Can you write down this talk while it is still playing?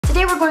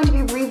Today we're going to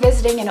be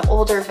revisiting an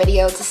older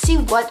video to see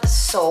what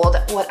sold,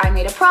 what I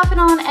made a profit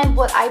on, and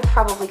what I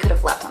probably could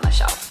have left on the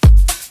shelf.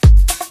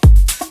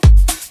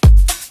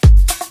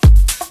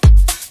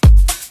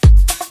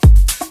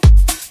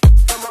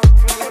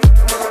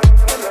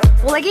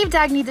 Well, I gave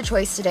Dagny the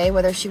choice today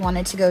whether she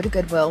wanted to go to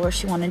Goodwill or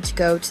she wanted to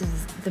go to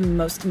the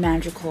most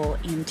magical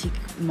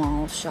antique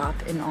mall shop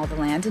in all the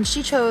land, and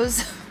she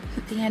chose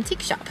the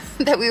antique shop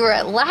that we were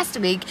at last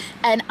week,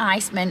 and I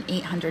spent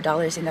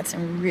 $800 and got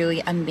some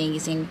really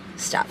amazing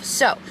stuff.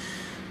 So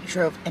I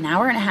drove an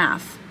hour and a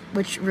half,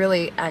 which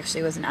really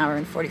actually was an hour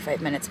and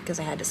 45 minutes because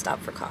I had to stop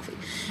for coffee.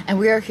 And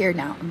we are here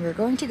now, and we're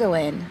going to go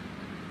in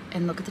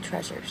and look at the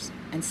treasures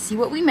and see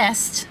what we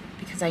missed,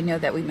 because I know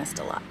that we missed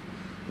a lot.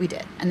 We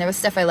did, and there was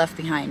stuff I left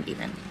behind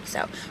even.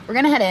 So we're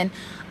gonna head in.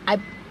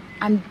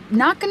 I'm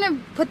not gonna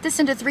put this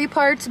into 3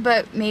 parts,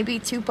 but maybe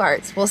 2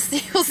 parts. We'll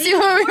see. We'll see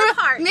what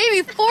we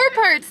maybe 4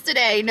 parts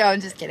today. No, I'm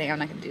just kidding. I'm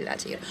not gonna do that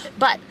to you.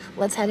 But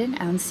let's head in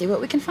and see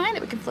what we can find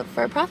that we can flip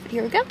for a profit.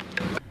 Here we go.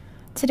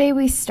 Today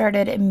we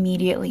started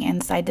immediately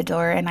inside the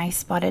door, and I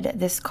spotted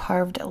this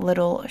carved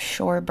little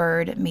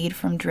shorebird made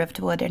from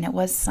driftwood, and it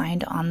was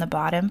signed on the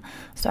bottom.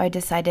 So I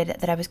decided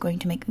that I was going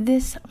to make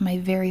this my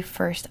very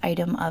first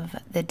item of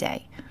the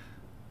day.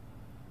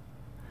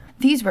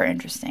 These were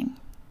interesting,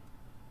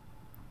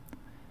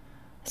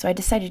 so I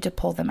decided to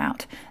pull them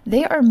out.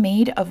 They are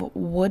made of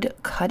wood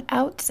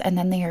cutouts, and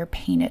then they are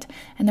painted.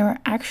 And there were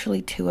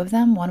actually 2 of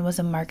them. One was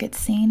a market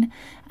scene,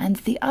 and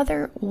the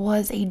other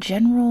was a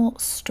general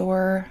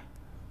store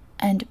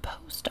and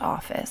post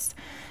office.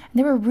 And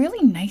they were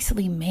really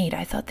nicely made.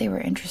 I thought they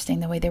were interesting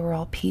the way they were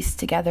all pieced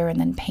together and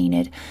then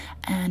painted.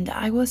 And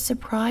I was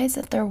surprised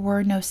that there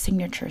were no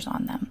signatures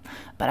on them,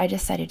 but I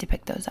decided to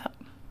pick those up.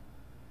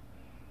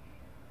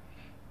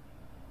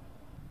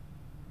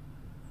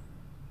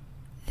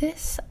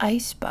 This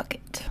ice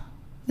bucket.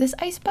 This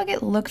ice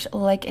bucket looked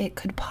like it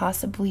could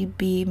possibly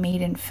be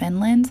made in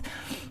Finland.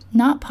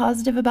 Not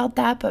positive about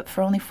that, but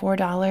for only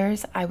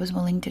 $4, I was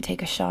willing to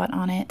take a shot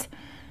on it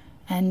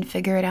and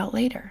figure it out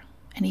later.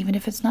 And even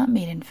if it's not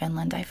made in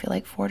Finland, I feel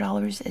like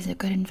 $4 is a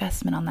good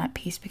investment on that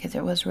piece because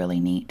it was really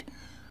neat.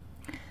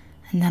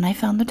 And then I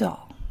found the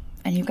doll.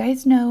 And you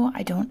guys know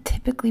I don't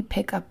typically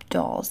pick up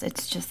dolls.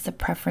 It's just a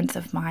preference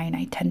of mine.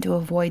 I tend to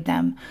avoid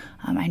them.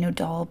 I know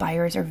doll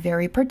buyers are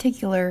very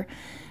particular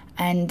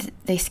and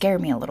they scare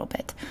me a little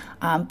bit.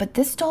 But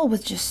this doll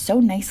was just so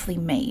nicely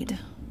made.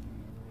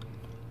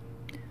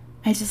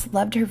 I just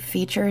loved her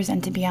features,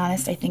 and to be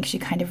honest, I think she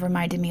kind of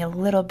reminded me a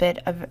little bit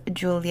of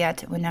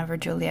Juliet whenever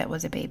Juliet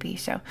was a baby.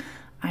 So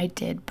I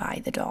did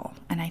buy the doll,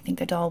 and I think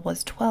the doll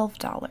was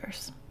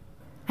 $12.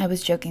 I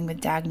was joking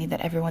with Dagny that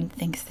everyone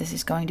thinks this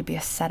is going to be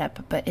a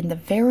setup, but in the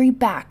very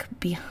back,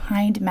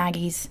 behind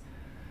Maggie's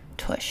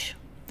tush,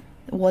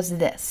 was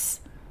this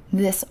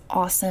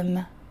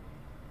awesome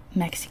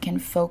Mexican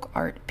folk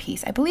art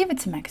piece. I believe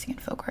it's a Mexican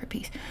folk art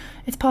piece.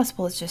 It's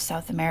possible it's just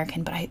South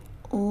American, but I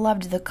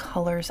loved the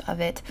colors of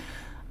it.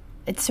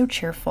 It's so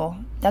cheerful.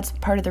 That's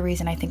part of the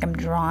reason I think I'm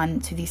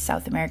drawn to these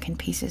South American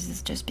pieces,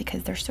 is just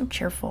because they're so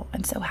cheerful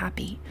and so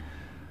happy.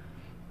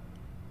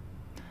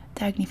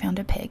 Dagny found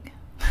a pig.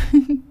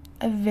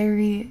 A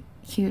very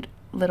cute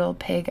little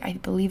pig. I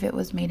believe it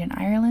was made in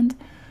Ireland.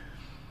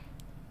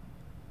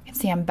 You can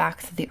see I'm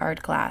back to the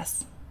art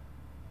glass.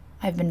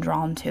 I've been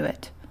drawn to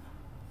it.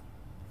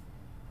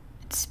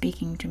 It's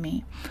speaking to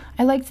me.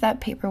 I liked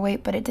that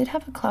paperweight, but it did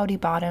have a cloudy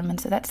bottom,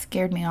 and so that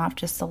scared me off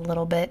just a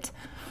little bit.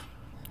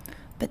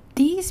 But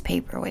these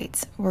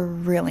paperweights were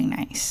really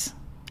nice,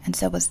 and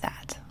so was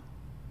that.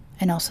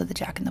 And also the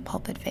Jack in the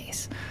Pulpit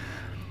vase.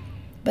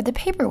 But the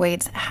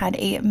paperweights had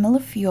a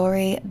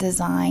Millefiori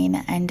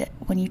design, and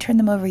when you turn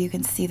them over, you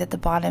can see that the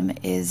bottom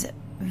is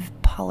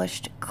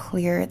polished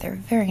clear. They're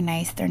very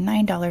nice. They're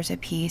 $9 a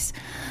piece.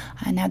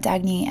 Now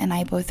Dagny and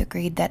I both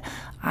agreed that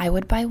I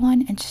would buy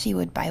one and she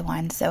would buy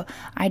one. So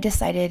I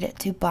decided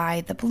to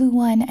buy the blue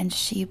one and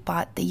she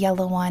bought the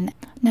yellow one.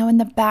 Now in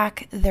the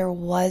back, there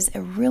was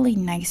a really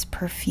nice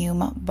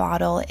perfume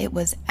bottle. It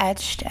was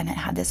etched and it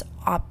had this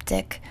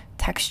optic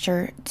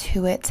texture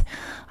to it.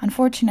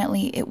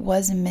 Unfortunately, it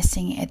was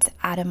missing its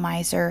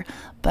atomizer,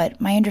 but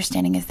my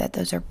understanding is that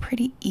those are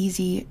pretty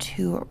easy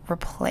to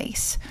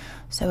replace.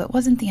 So it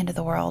wasn't the end of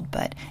the world,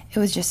 but it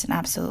was just an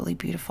absolutely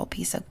beautiful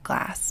piece of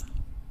glass.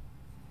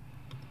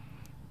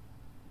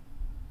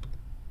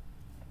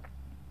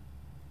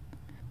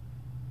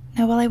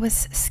 Now, while I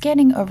was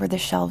scanning over the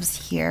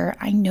shelves here,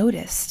 I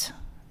noticed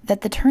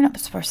that the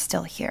turnips were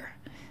still here.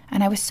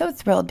 And I was so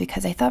thrilled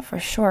because I thought for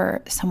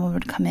sure someone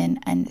would come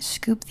in and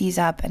scoop these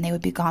up and they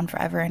would be gone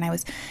forever. And I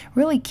was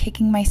really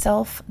kicking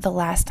myself the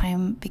last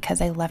time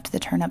because I left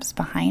the turnips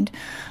behind.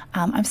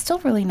 I'm still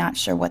really not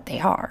sure what they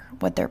are,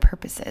 what their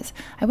purpose is.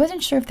 I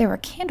wasn't sure if they were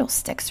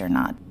candlesticks or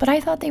not, but I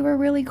thought they were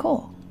really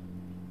cool.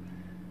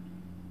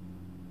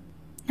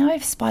 Now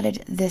I've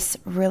spotted this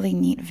really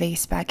neat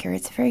vase back here.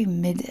 It's very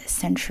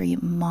mid-century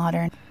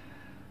modern.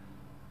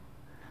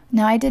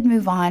 Now I did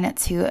move on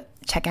to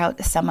check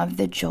out some of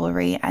the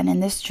jewelry, and in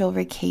this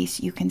jewelry case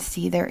you can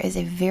see there is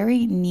a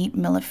very neat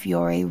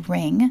Millefiori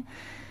ring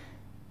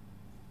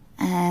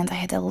and I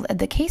had to,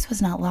 the case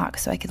was not locked,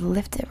 so I could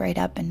lift it right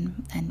up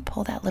and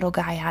pull that little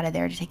guy out of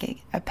there to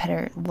take a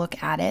better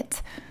look at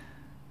it.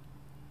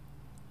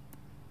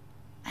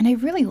 And I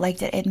really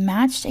liked it. It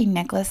matched a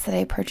necklace that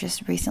I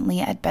purchased recently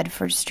at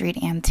Bedford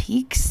Street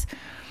Antiques.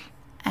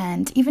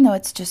 And even though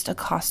it's just a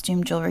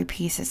costume jewelry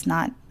piece, it's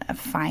not a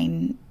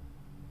fine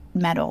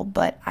metal,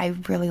 but I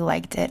really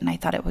liked it and I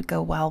thought it would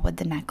go well with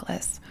the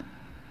necklace.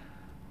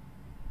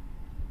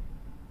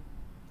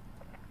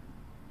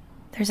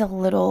 There's a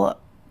little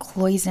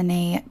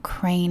cloisonne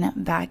crane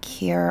back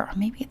here, or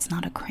maybe it's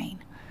not a crane.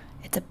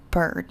 It's a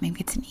bird. Maybe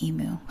it's an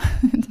emu.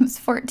 It was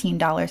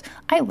 $14.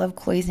 I love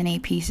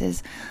cloisonne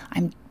pieces.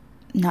 I'm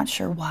not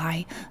sure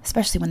why,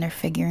 especially when they're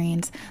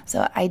figurines.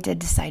 So I did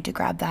decide to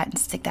grab that and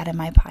stick that in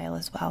my pile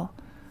as well.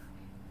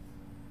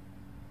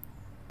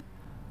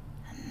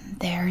 And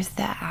there's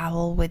the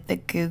owl with the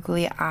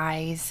googly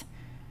eyes.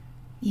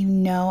 You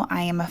know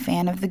I am a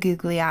fan of the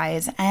googly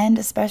eyes, and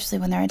especially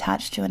when they're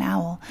attached to an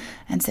owl.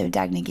 And so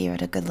Dagny gave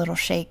it a good little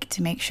shake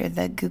to make sure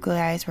the googly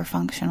eyes were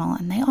functional,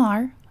 and they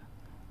are.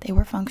 They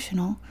were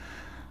functional.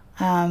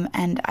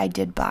 And I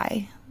did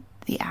buy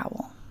the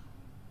owl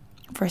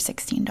for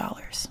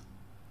 $16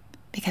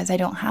 because I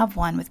don't have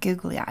one with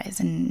googly eyes,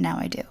 and now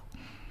I do.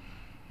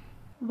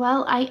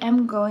 Well, I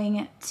am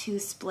going to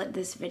split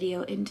this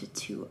video into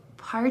 2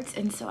 parts,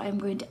 and so I'm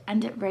going to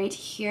end it right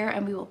here,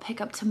 and we will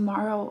pick up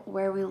tomorrow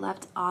where we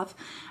left off.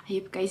 I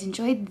hope you guys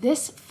enjoyed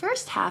this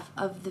first half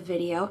of the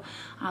video,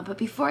 but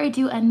before I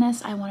do end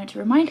this, I wanted to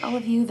remind all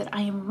of you that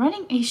I am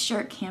running a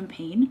shirt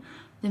campaign,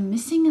 The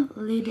Missing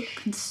Lid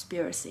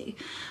Conspiracy.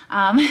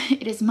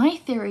 It is my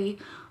theory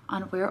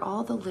on where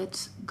all the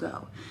lids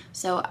go.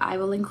 So I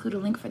will include a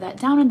link for that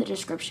down in the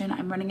description.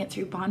 I'm running it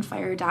through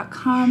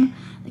bonfire.com.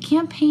 The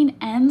campaign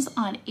ends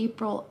on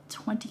April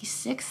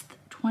 26th,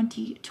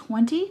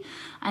 2020.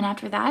 And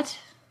after that,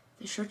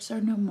 the shirts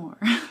are no more.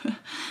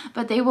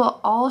 But they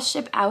will all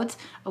ship out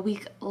a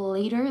week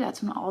later.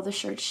 That's when all the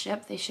shirts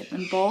ship. They ship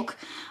in bulk.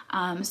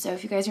 So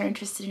if you guys are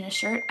interested in a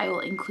shirt, I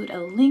will include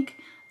a link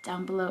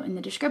down below in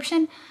the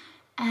description.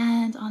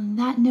 And on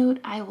that note,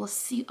 I will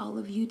see all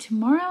of you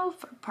tomorrow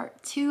for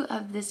part 2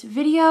 of this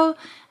video,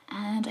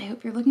 and I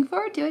hope you're looking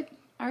forward to it.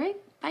 All right,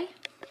 bye.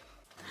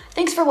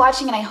 Thanks for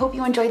watching, and I hope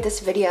you enjoyed this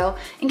video.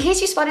 In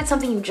case you spotted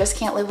something you just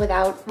can't live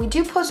without, we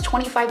do post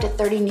 25 to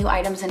 30 new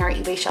items in our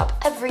eBay shop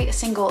every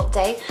single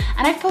day,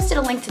 and I've posted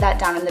a link to that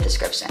down in the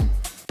description.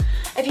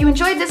 If you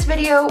enjoyed this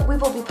video, we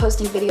will be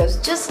posting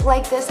videos just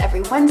like this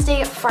every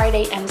Wednesday,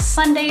 Friday, and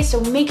Sunday, so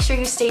make sure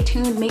you stay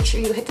tuned, make sure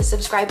you hit the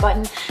subscribe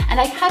button, and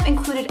I have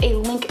included a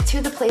link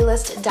to the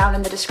playlist down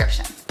in the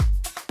description.